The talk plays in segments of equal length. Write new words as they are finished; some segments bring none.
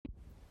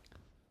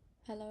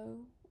Hello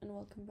and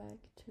welcome back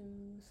to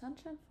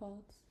Sunshine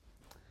Thoughts,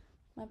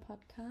 my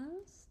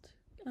podcast.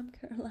 I'm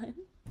Caroline.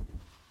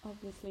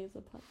 Obviously, it's a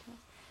podcast.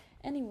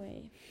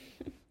 Anyway,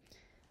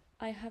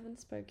 I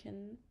haven't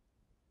spoken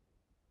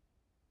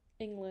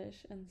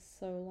English in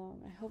so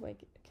long. I hope I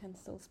can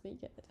still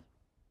speak it.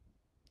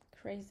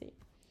 Crazy.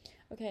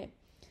 Okay.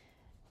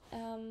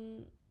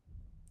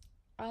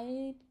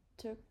 I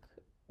took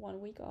 1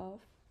 week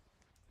off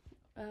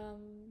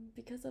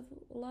because of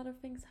a lot of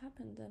things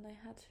happened, and I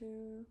had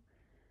to.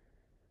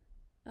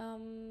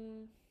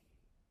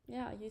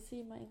 Yeah, you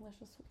see, my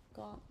English is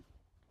gone.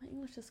 My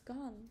English is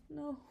gone.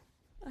 No,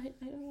 I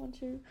don't want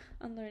to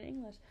unlearn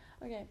English.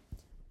 Okay.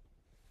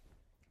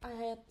 I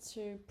had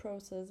to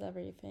process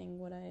everything,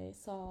 what I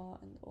saw,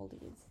 and all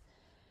these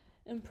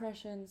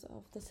impressions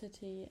of the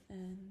city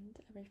and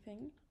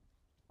everything.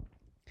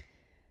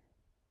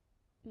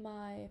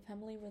 My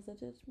family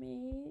visited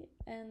me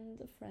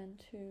and a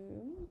friend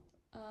too.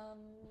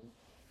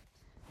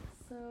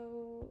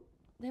 So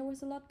there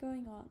was a lot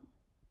going on.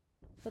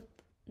 But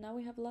now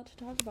we have a lot to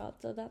talk about,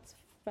 so that's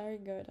very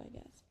good, I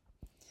guess.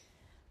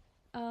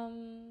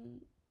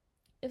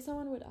 If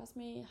someone would ask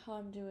me how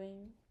I'm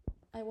doing,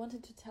 I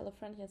wanted to tell a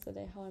friend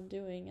yesterday how I'm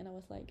doing, and I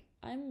was like,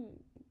 I'm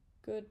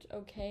good,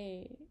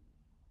 okay,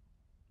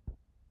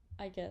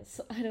 I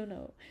guess. I don't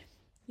know.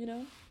 You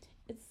know?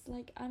 It's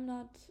like I'm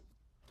not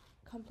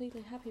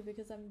completely happy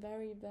because I'm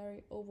very,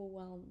 very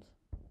overwhelmed.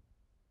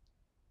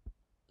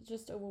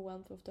 Just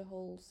overwhelmed with the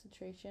whole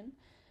situation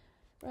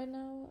right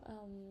now.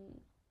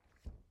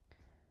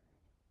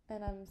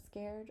 And I'm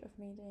scared of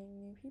meeting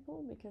new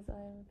people because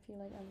I feel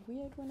like I'm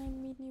weird when I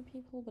meet new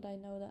people, but I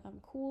know that I'm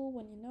cool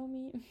when you know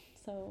me.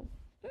 So,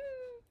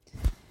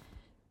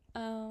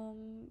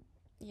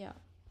 yeah.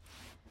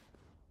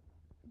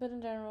 But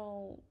in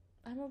general,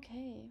 I'm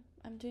okay.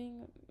 I'm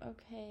doing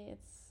okay.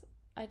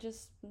 I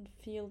just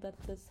feel that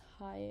this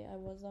high I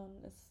was on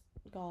is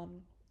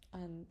gone,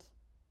 and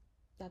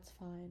that's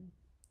fine.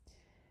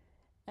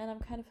 And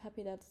I'm kind of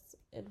happy that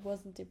it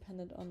wasn't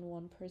dependent on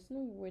one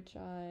person, which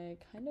I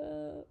kind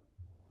of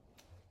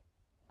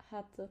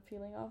had the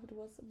feeling of it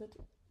was a bit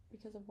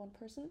because of one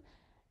person,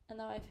 and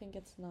now I think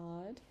it's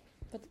not,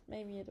 but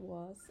maybe it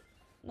was.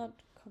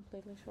 Not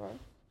completely sure.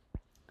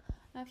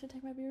 I have to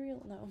take my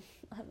BeReal. No,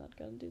 I'm not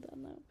gonna do that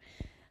now.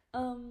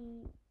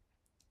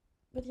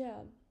 But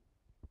yeah.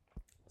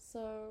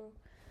 So,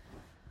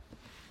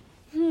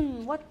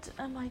 what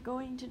am I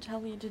going to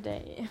tell you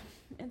today?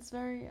 It's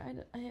very. I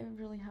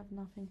really have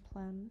nothing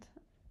planned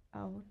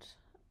out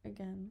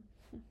again,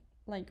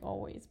 like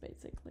always,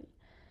 basically,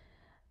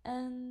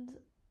 and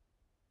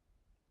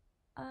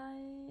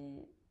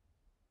I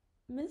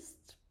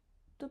missed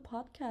the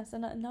podcast,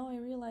 and now I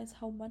realize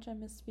how much I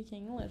miss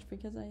speaking English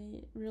because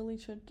I really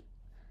should.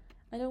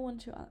 I don't want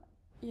to,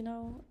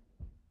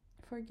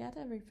 forget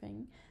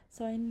everything,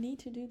 so I need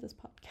to do this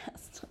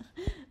podcast.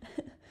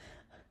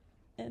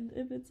 And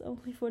if it's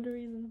only for the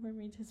reason for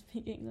me to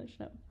speak English,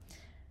 no,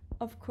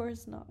 of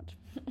course not.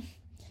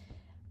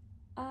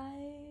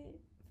 I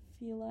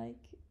feel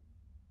like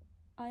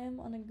I am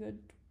on a good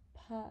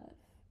path.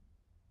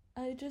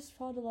 I just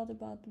thought a lot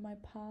about my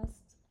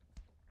past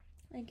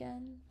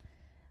again.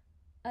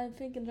 I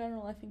think in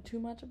general I think too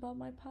much about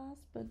my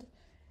past, but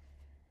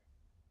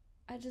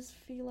I just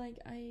feel like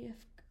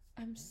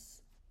I'm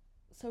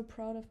so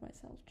proud of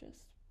myself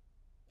just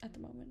at the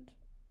moment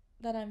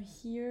that I'm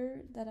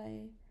here, that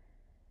I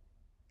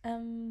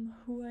am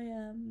who I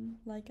am,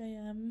 like I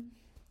am,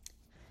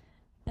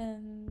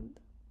 and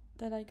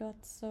that I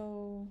got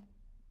so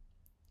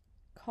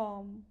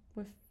calm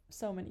with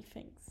so many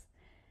things.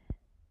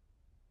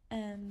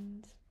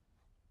 And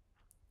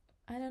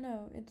I don't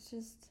know, it's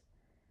just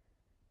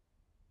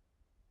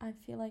I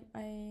feel like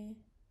I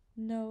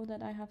know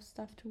that I have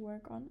stuff to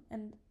work on,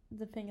 and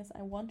the thing is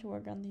I want to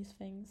work on these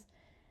things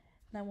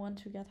and I want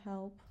to get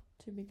help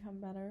to become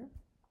better.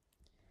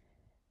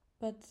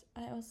 But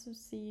I also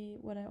see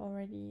what I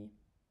already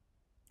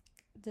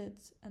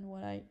did and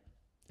what I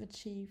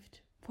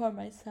achieved for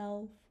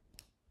myself.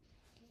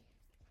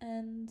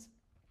 And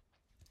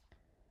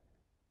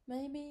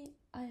maybe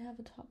I have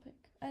a topic.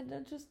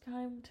 That just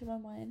came to my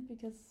mind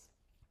because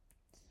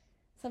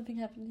something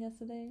happened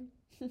yesterday.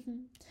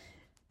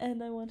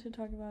 And I want to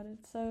talk about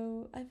it.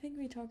 So I think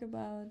we talk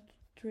about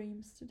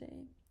dreams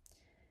today.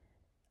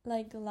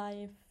 Like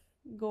life,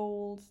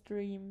 goals,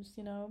 dreams,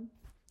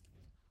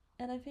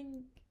 And I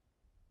think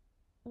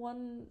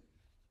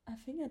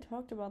I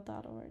talked about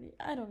that already.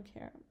 I don't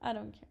care.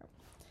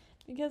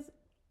 Because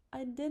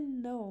I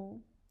didn't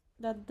know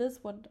that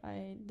what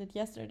I did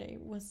yesterday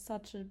was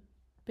such a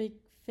big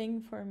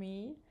thing for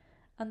me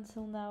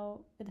until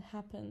now it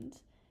happened.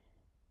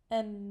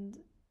 And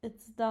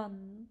it's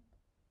done.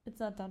 It's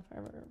not done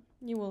forever.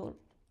 You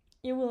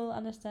will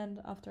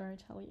understand after I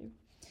tell you.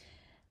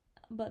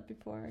 But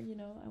before, I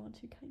want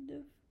to kind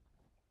of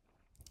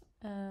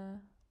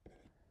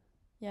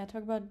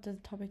talk about the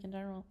topic in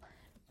general.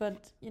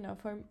 But,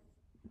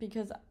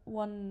 because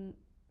one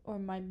or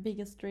my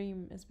biggest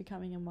dream is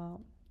becoming a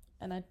mom.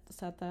 And I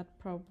said that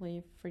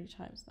probably 3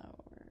 times now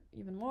or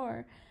even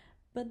more.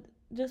 but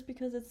just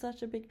because it's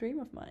such a big dream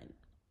of mine,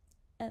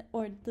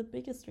 or the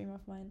biggest dream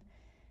of mine.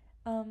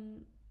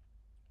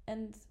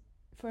 And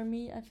for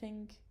me, I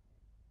think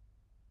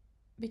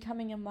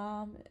becoming a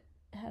mom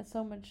has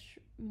so much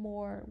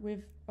more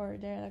with, or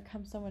there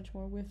comes so much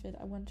more with it.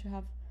 I want to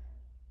have,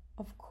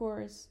 of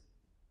course,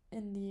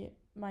 in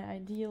my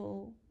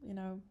ideal,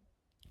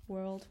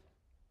 world,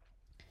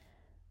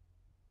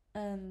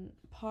 a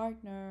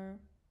partner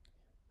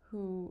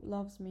who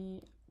loves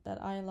me,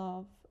 that I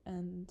love,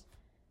 and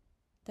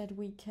that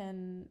we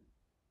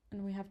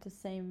have the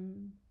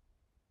same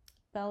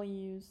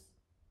values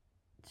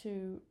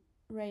to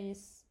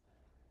raise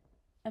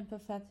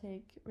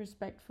empathetic,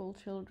 respectful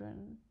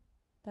children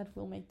that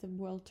will make the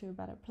world to a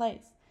better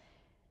place.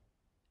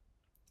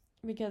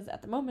 Because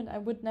at the moment I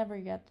would never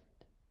get,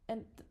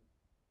 and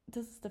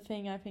this is the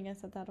thing, I think I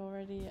said that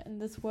already, in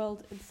this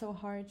world it's so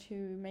hard to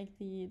make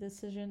the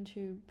decision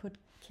to put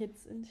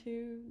kids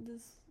into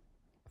this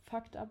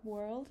fucked up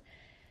world.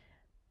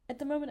 At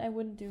the moment I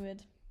wouldn't do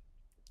it.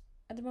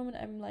 At the moment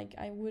I'm like,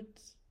 I would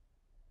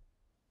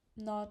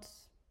not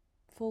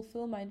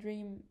fulfill my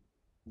dream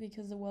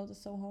because the world is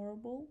so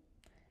horrible.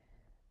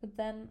 But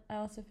then I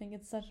also think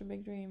it's such a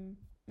big dream.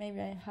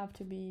 Maybe I have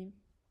to be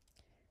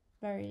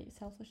very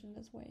selfish in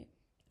this way,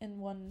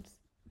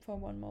 for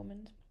one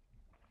moment.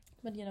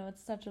 But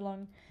it's such a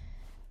long.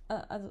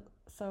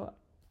 So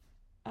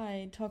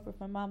I talked with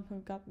my mom, who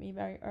got me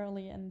very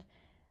early, and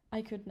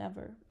I could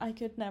never. I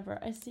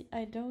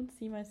don't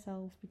see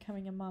myself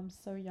becoming a mom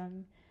so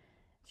young.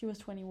 She was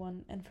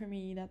 21, and for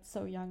me that's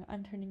so young.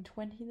 I'm turning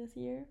 20 this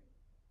year,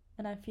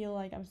 and I feel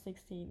like I'm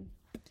 16.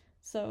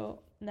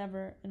 So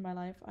never in my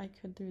life I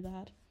could do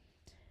that.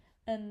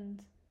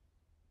 And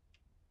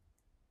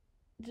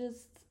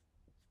just,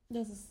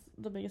 this is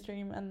the biggest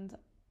dream, and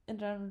in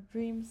general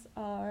dreams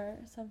are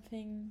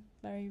something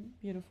very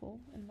beautiful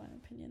in my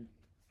opinion.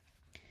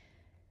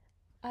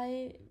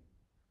 I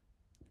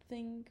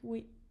think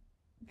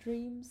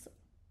dreams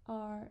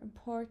are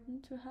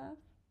important to have,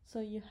 so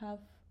you have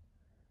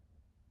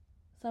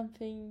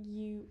something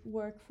you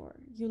work for,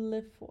 you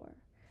live for.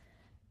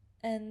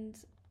 And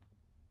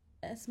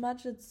as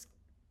much as,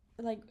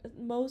 like,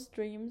 most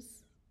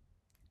dreams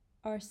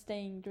are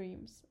staying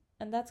dreams,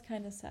 and that's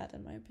kind of sad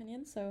in my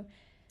opinion. So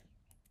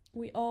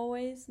we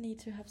always need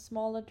to have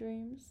smaller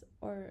dreams,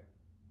 or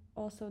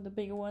also the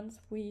bigger ones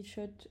we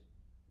should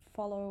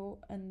follow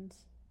and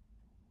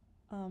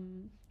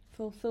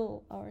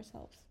fulfill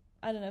ourselves.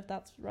 I don't know if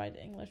that's right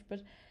English,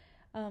 but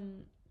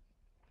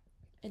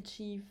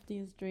achieve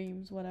these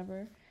dreams,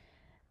 whatever.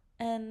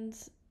 And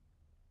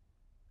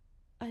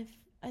I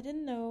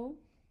didn't know,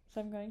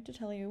 so I'm going to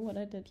tell you what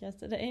I did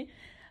yesterday.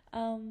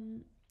 I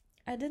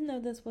didn't know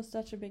this was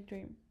such a big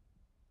dream.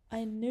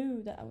 I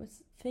knew that I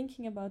was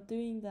thinking about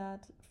doing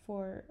that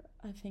for,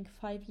 I think,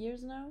 5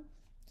 years now,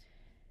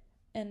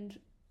 and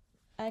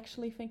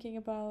actually thinking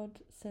about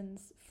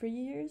since 3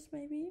 years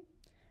maybe,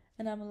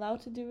 and I'm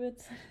allowed to do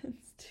it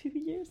since 2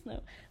 years,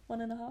 no,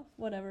 1.5,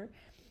 whatever.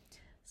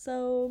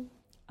 So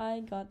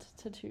I got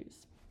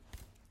tattoos.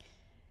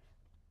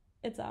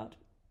 It's out,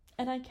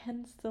 and I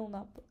can still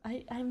not.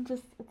 I'm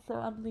just, it's so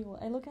unbelievable.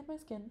 I look at my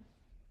skin,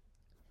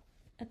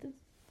 at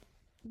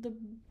the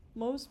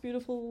most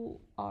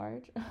beautiful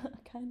art,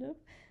 kind of,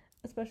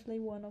 especially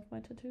one of my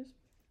tattoos.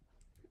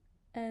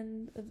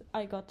 And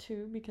I got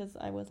 2 because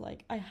I was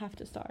like, I have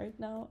to start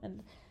now,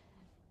 and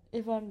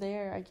if I'm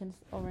there I can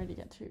already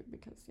get 2,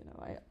 because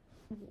I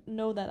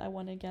know that I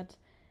want to get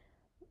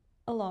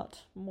a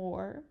lot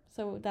more.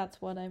 So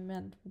that's what I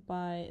meant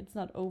by, it's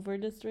not over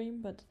this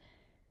dream, but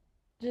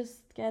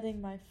just getting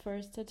my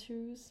first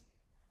tattoos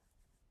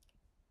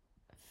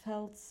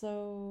felt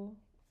so,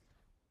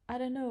 I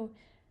don't know,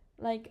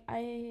 like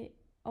I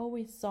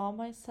always saw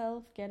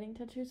myself getting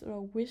tattoos,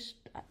 or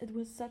wished it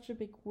was such a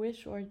big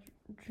wish or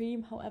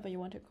dream, however you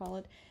want to call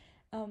it,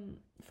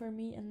 for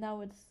me. And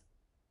now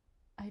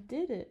I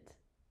did it.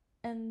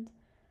 And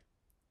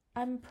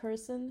I'm a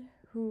person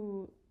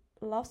who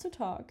loves to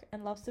talk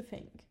and loves to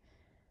think.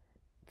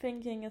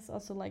 Thinking is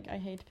also, like, I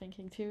hate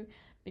thinking too,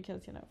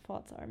 because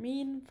thoughts are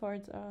mean,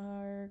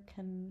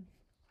 can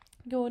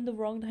go in the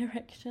wrong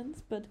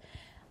directions,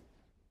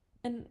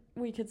 and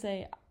we could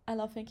say I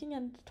love thinking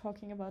and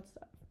talking about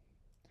stuff.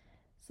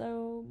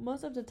 So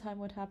most of the time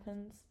what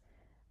happens,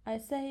 I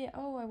say,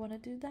 oh, I want to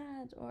do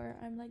that, or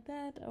I'm like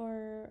that,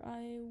 or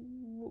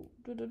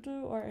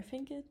or I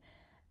think it,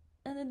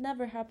 and it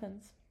never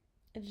happens.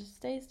 It just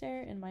stays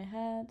there in my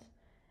head,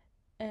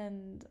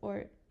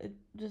 or it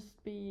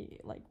just be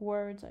like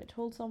words I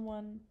told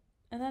someone,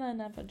 and then I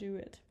never do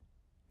it.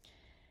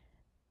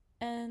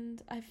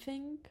 And I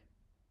think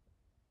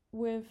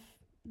with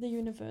the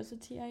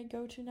university I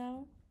go to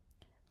now,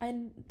 I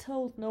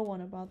told no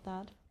one about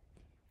that.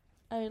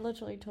 I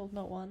literally told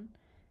no one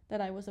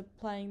that I was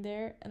applying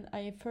there, and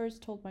I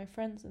first told my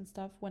friends and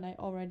stuff when I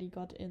already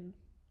got in.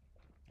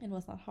 It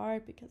was not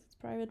hard because it's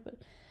private, but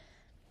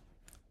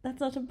that's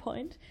not the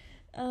point.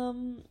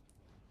 And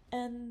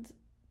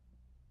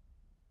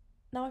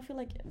now I feel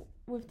like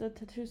with the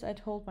tattoos I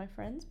told my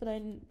friends, but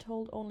I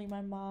told only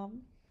my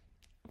mom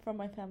from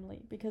my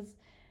family, because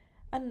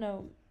I don't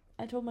know.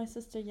 I told my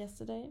sister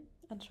yesterday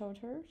and showed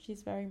her.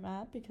 She's very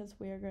mad because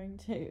we are going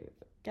to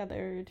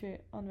gather to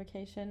on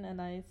vacation,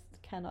 and I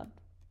cannot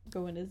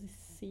go in the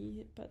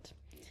sea. But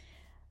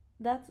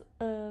that's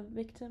a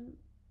victim.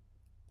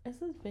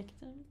 Is it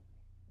victim?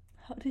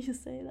 How do you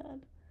say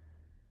that?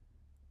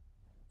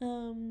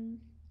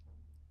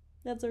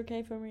 That's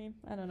okay for me.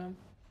 I don't know.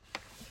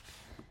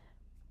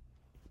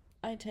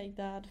 I take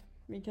that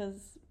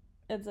because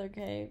it's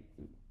okay.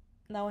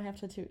 Now I have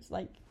tattoos.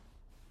 Like,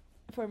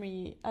 for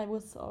me, I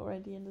was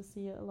already in the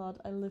sea a lot.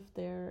 I lived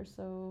there,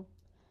 so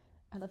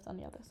I lived on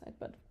the other side,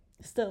 but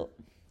still,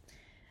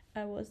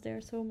 I was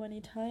there so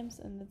many times,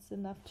 and it's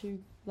enough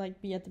to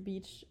like be at the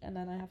beach, and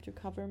then I have to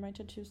cover my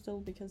tattoos still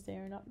because they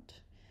are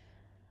not.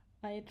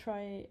 I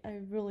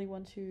really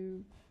want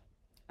to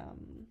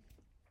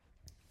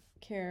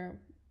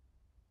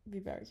be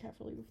very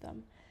carefully with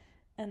them,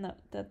 and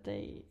that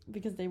they,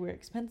 because they were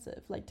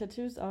expensive. Like,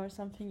 tattoos are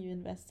something you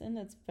invest in.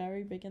 It's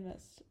very big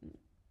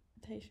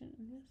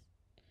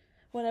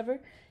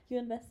whatever, you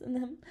invest in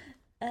them,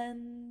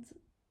 and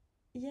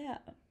yeah,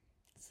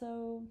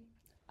 so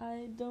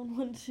I don't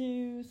want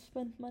to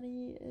spend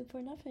money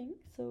for nothing,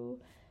 so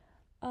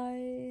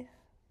I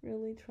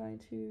really try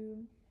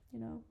to,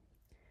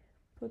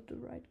 put the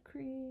right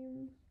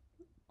cream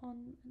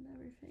on and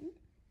everything.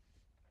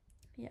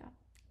 Yeah.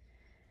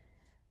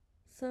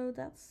 So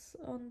that's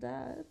on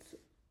that.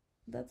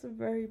 That's a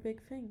very big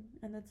thing,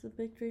 and that's a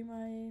big dream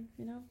I,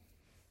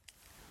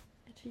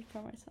 achieved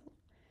for myself.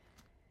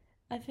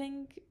 I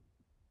think,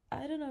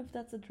 I don't know if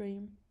that's a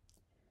dream.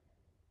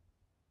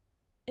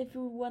 If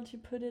we want to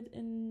put it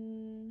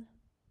in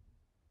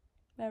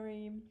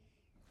very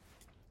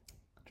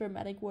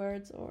dramatic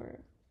words, or,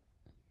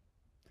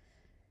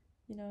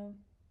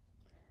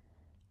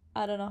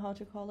 I don't know how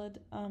to call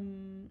it.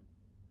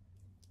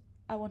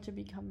 I want to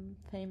become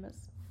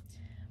famous.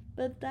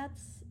 But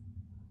that's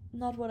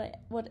not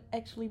what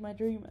actually my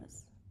dream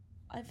is.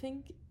 I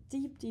think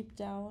deep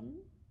down,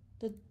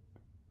 the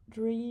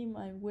dream,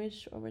 I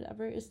wish, or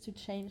whatever, is to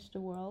change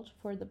the world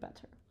for the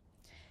better.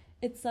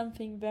 It's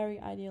something very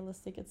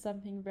idealistic, it's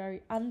something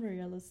very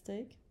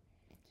unrealistic,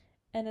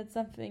 and it's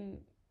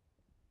something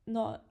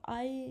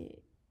I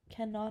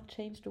cannot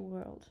change the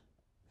world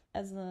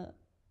as an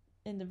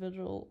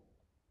individual,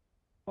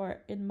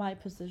 or in my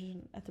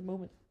position at the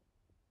moment,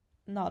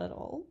 not at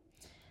all.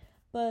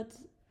 But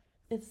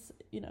it's,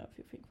 if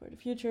you think for the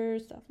future,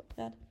 stuff like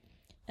that.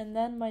 And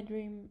then my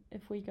dream,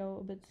 if we go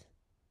a bit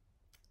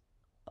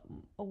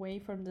away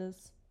from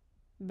this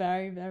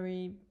very,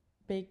 very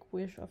big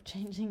wish of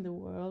changing the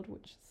world,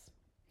 which is,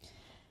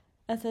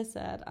 as I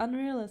said,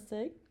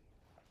 unrealistic,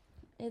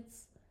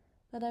 it's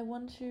that I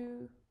want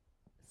to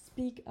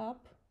speak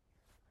up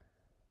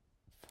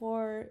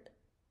for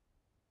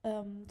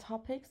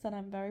topics that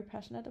I'm very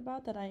passionate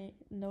about, that I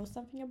know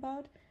something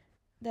about,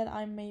 that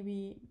I'm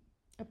maybe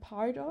a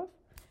part of,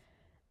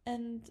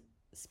 and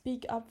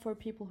speak up for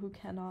people who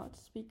cannot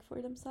speak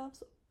for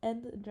themselves,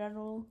 and in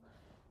general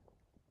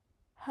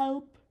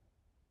help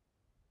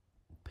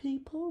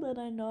people that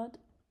are not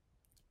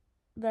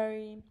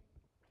very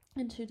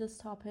into this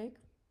topic.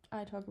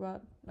 I talk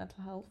about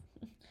mental health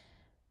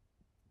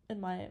in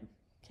my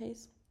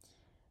case.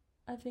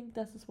 I think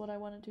this is what I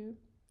want to do,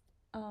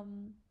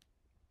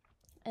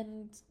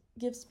 and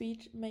give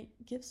speeches,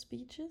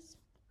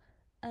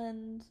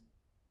 and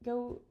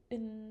go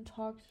in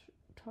talk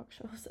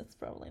shows. That's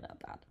probably not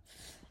that,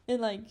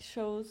 in like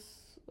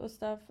shows or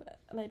stuff,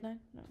 late night,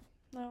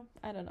 no,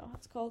 I don't know how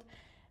it's called,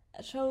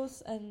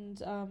 shows,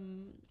 and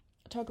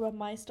talk about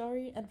my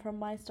story. And from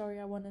my story,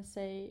 I want to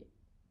say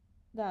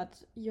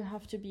that you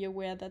have to be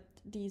aware that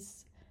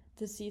these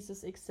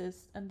diseases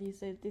exist, and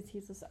these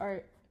diseases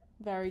are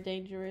very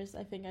dangerous.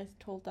 I think I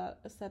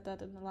said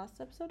that in the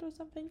last episode or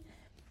something.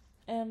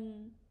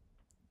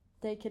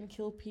 They can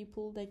kill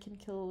people, they can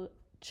kill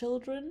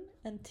children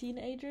and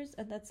teenagers,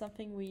 and that's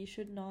something we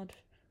should not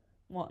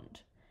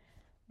want.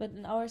 But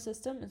in our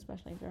system,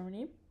 especially in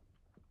Germany,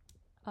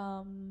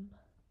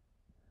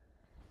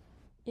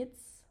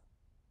 it's,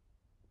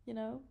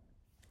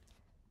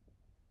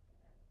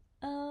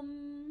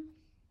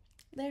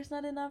 there's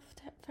not enough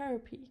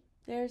therapy.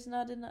 There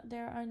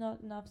are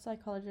not enough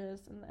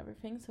psychologists and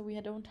everything, so we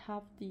don't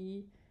have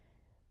the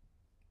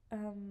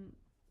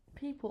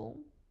people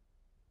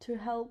to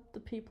help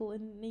the people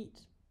in need.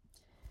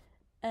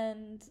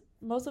 And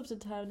most of the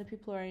time, the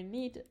people who are in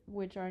need,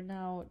 which are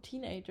now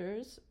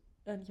teenagers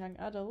and young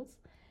adults,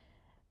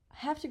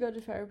 have to go to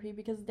therapy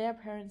because their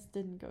parents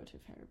didn't go to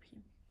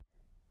therapy.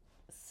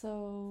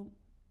 So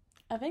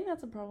I think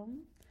that's a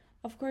problem.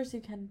 Of course,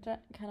 you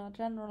cannot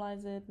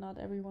generalize it. Not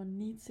everyone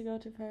needs to go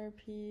to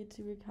therapy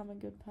to become a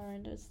good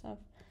parent or stuff.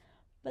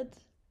 But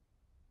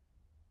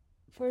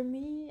for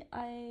me,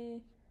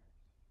 I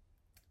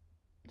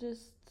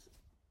just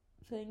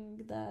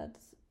think that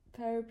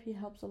therapy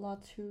helps a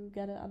lot to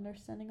get an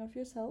understanding of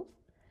yourself,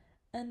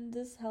 and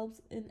this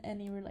helps in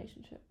any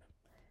relationship.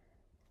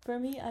 For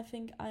me, I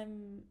think I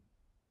don't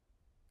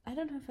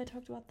know if I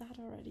talked about that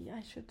already.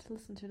 I should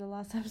listen to the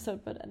last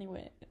episode, but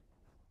anyway,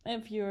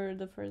 if you're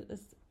the first,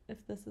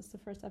 if this is the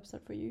first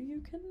episode for you,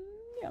 you can,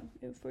 yeah,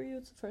 for you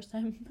it's the first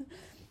time.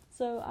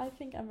 So I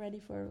think I'm ready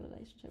for a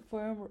relationship,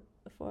 for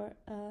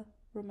a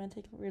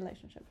romantic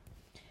relationship.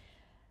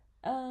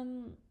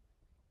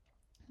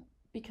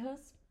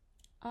 Because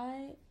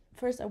I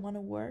want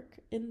to work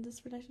in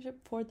this relationship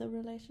for the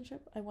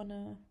relationship. I want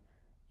to,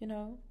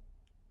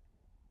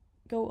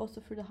 go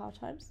also through the hard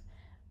times.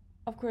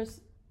 Of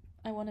course,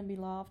 I want to be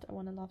loved. I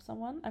want to love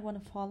someone. I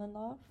want to fall in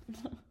love.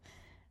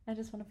 I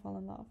just want to fall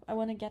in love. I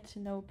want to get to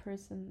know a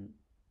person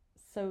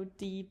so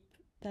deep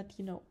that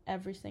you know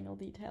every single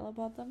detail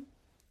about them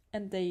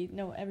and they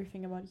know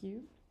everything about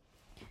you.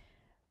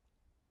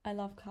 I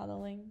love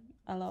cuddling.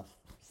 I love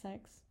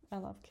sex. I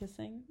love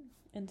kissing,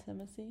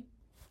 intimacy.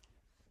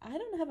 I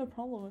don't have a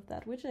problem with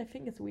that, which I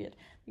think is weird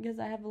because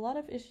I have a lot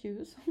of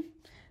issues,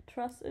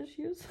 trust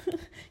issues,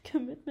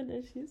 commitment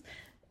issues.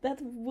 That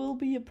will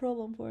be a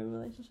problem for a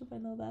relationship, I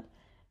know that.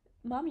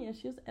 Mommy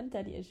issues and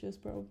daddy issues,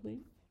 probably.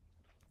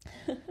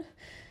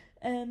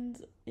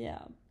 And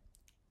yeah,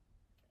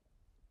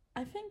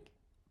 I think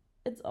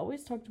it's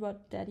always talked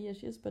about daddy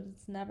issues, but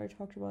it's never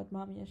talked about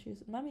mommy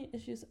issues. Mommy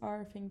issues are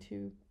a thing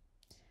too.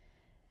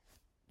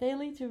 They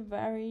lead to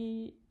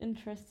very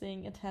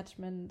interesting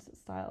attachment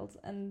styles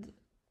and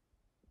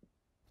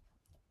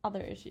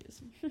other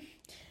issues.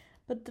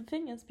 But the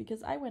thing is,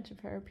 because I went to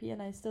therapy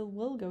and I still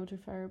will go to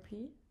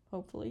therapy,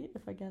 hopefully,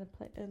 if I get a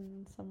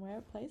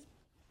place,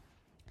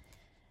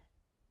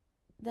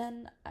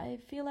 then I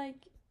feel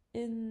like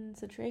in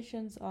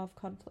situations of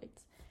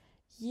conflicts,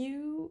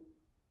 you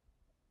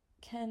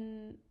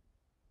can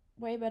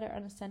way better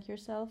understand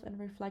yourself and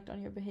reflect on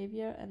your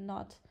behavior and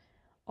not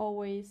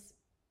always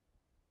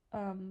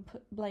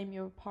blame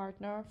your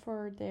partner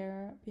for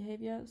their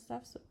behavior and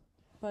stuff,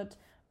 but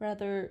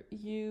rather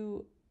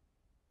you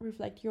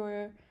reflect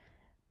your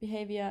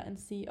behavior and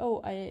see,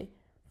 oh, I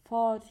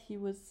thought he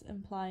was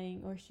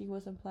implying or she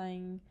was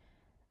implying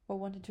or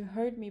wanted to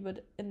hurt me,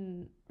 but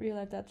in real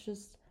life that's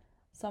just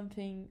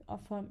something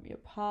from your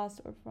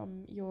past or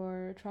from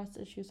your trust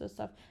issues or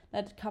stuff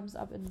that comes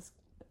up in this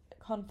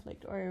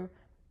conflict or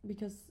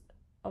because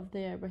of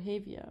their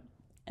behavior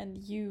and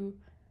you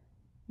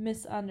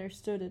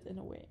misunderstood it in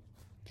a way.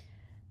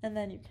 And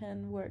then you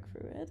can work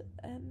through it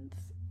and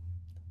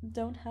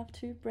don't have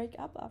to break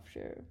up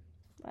after,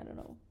 I don't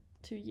know,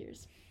 2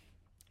 years.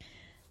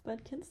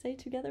 But can stay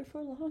together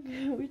for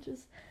longer, which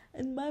is,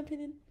 in my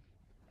opinion,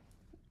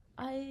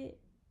 I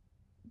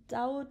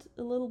doubt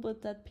a little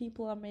bit that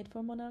people are made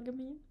for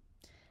monogamy.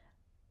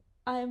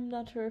 I'm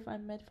not sure if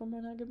I'm made for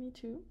monogamy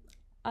too.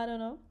 I don't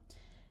know.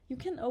 You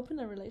can open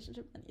a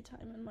relationship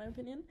anytime, in my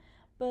opinion,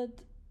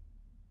 but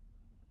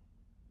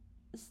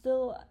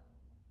still,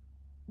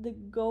 the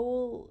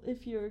goal,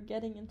 if you're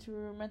getting into a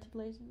romantic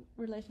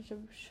relationship,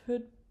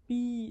 should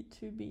be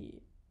to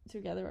be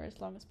together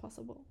as long as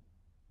possible.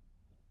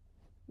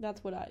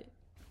 That's what I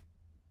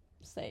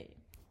say.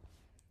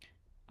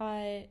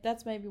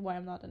 That's maybe why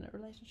I'm not in a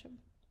relationship.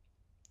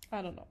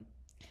 I don't know.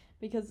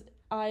 Because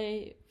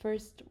I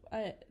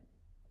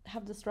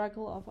have the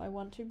struggle of I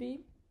want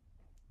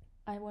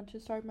to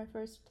start my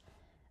first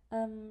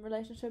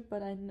relationship,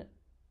 but I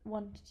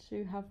want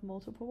to have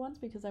multiple ones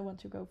because I want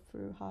to go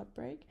through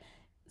heartbreak.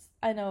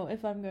 I know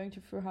if I'm going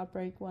through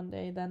heartbreak one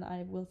day, then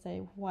I will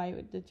say, why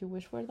did you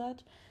wish for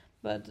that?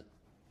 But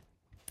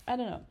I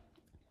don't know.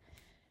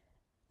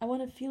 I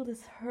want to feel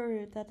this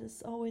hurt that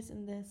is always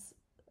in this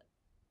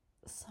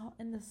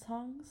in the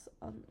songs.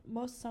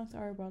 Most songs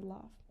are about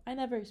love. I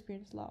never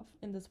experienced love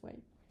in this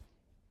way.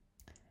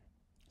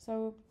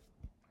 So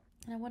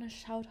I want to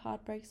shout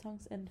heartbreak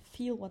songs and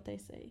feel what they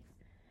say.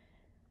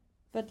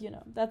 But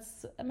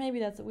that's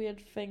a weird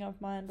thing of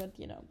mine, but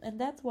and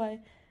that's why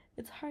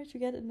it's hard to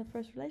get in the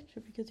first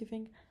relationship, because you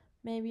think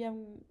maybe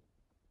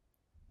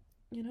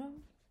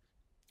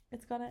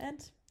it's gonna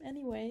end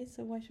anyway,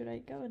 so why should I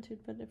go into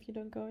it? But if you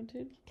don't go into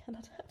it, you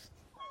cannot have.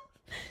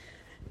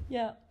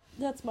 Yeah,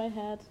 that's my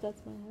head.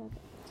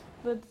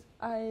 But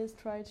I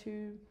try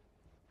to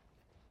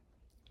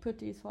put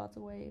these thoughts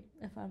away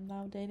if I'm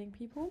now dating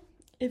people.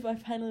 If I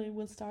finally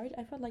will start,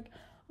 I felt like,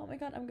 oh my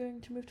god, I'm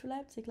going to move to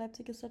Leipzig.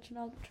 Leipzig is such an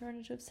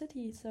alternative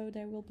city, so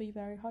there will be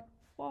very hot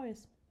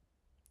boys.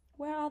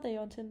 Where are they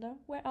on Tinder?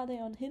 Where are they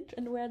on Hinge?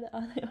 And where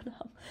are they on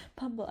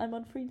Bumble? I'm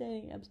on 3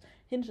 dating apps.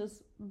 Hinge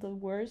is the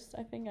worst,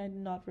 I think.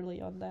 I'm not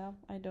really on there.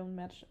 I don't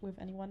match with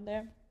anyone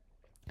there.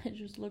 I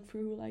just look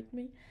through who liked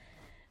me.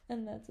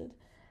 And that's it.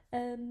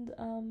 And,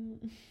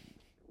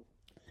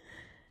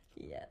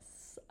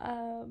 yes.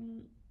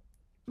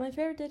 My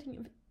favorite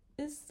dating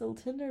is still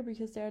Tinder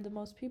because there are the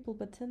most people,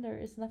 but Tinder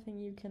is nothing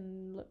you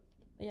can...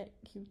 Yeah,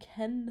 you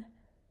can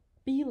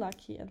be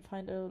lucky and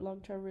find a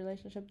long-term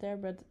relationship there,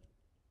 but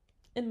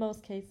in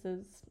most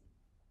cases,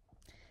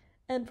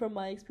 and from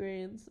my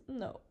experience,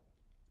 no.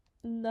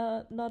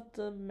 Not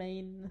the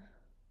main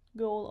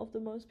goal of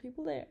the most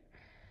people there.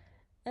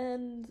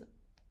 And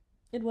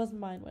it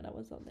wasn't mine when I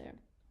was on there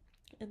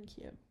in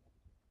Kiev.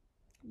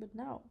 But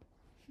now,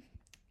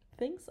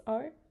 things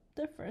are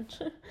different.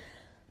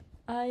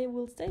 I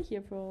will stay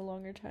here for a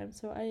longer time,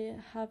 so I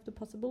have the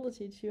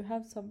possibility to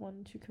have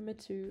someone to commit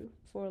to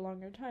for a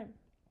longer time.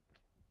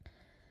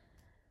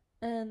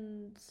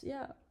 And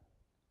yeah,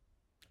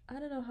 I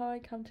don't know how I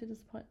come to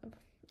this point of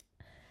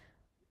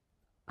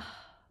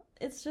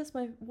it's just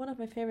one of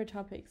my favorite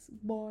topics.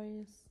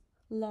 Boys,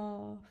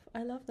 love.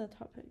 I love that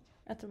topic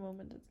at the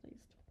moment, at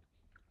least.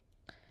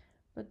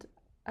 But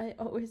I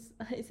always,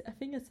 I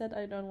think I said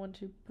I don't want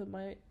to put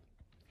my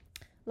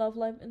love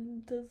life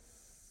in the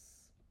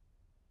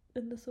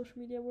social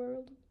media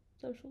world.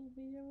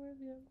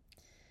 Yeah.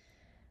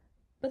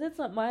 But it's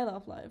not my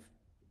love life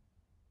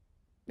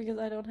because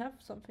I don't have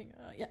something.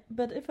 Yeah,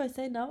 but if I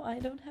say no, I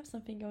don't have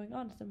something going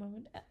on at the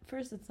moment. At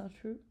first, it's not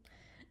true,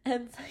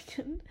 and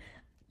second,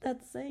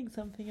 that's saying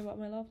something about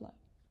my love life.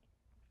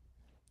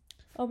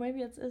 Or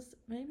maybe it is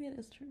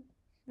true.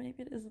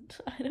 Maybe it isn't.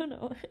 I don't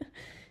know.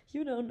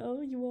 You don't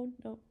know. You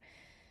won't know.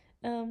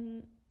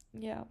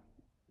 Yeah.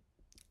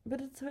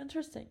 But it's so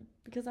interesting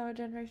because our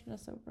generation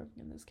is so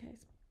broken in this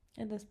case,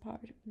 in this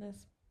part, in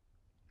this.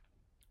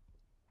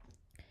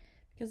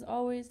 Because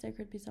always there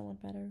could be someone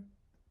better.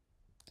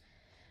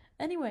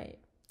 Anyway,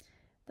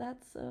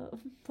 that's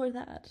for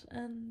that.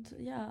 And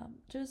yeah,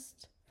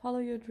 just follow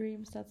your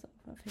dreams. That's,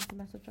 I think, the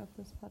message of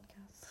this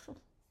podcast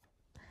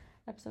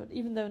episode,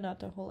 even though not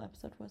the whole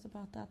episode was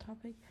about that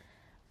topic.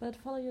 But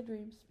follow your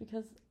dreams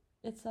because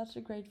it's such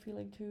a great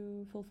feeling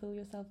to fulfill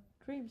yourself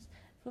dreams.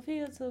 Fulfill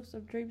yourself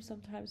some dreams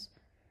sometimes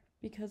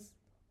because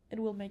it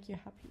will make you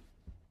happy.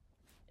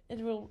 It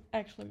will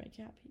actually make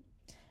you happy.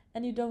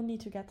 And you don't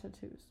need to get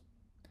tattoos.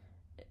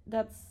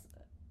 That's,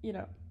 you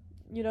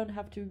don't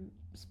have to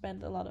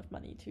spend a lot of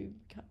money to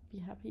be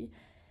happy.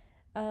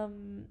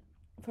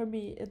 For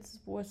me, it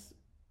was,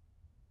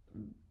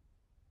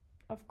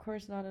 of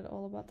course, not at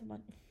all about the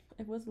money.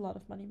 It was a lot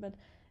of money, but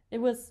it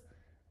was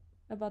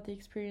about the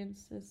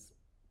experience,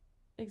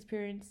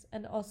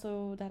 and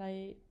also that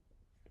I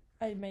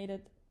made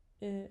it.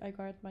 I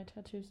got my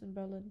tattoos in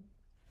Berlin.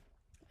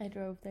 I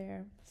drove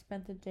there,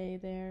 spent the day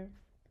there,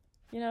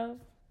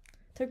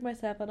 took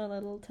myself on a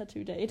little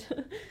tattoo date,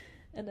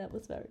 and that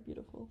was very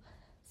beautiful.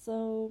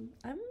 So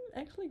I'm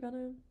actually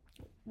gonna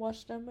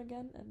wash them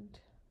again and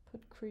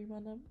put cream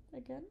on them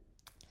again,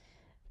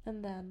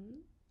 and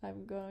then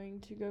I'm going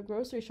to go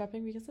grocery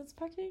shopping because it's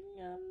fucking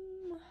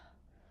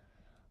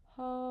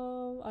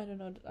I don't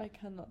know, I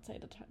cannot say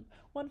the time.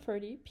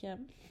 1:30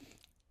 p.m.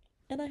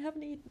 and I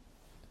haven't eaten,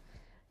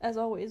 as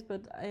always,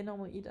 but I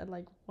normally eat at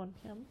like 1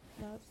 p.m.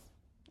 That's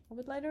a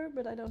bit later,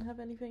 but I don't have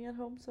anything at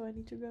home, so I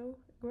need to go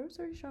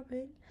grocery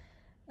shopping,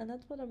 and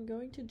that's what I'm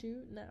going to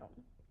do now.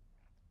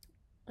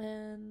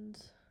 And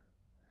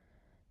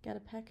get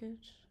a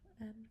package.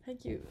 And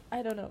thank you.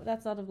 I don't know,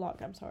 that's not a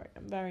vlog, I'm sorry.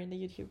 I'm very in the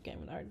YouTube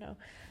game right now.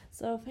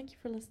 So thank you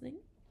for listening,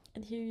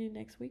 and hear you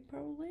next week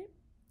probably.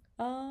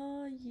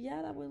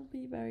 Yeah, that will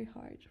be very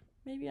hard.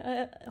 Maybe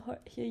I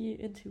hear you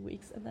in 2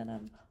 weeks, and then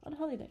I'm on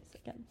holidays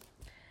again.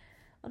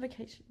 On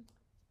vacation.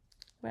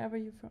 Wherever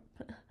you're from.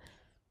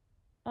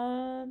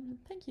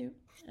 Thank you,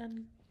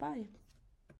 and bye.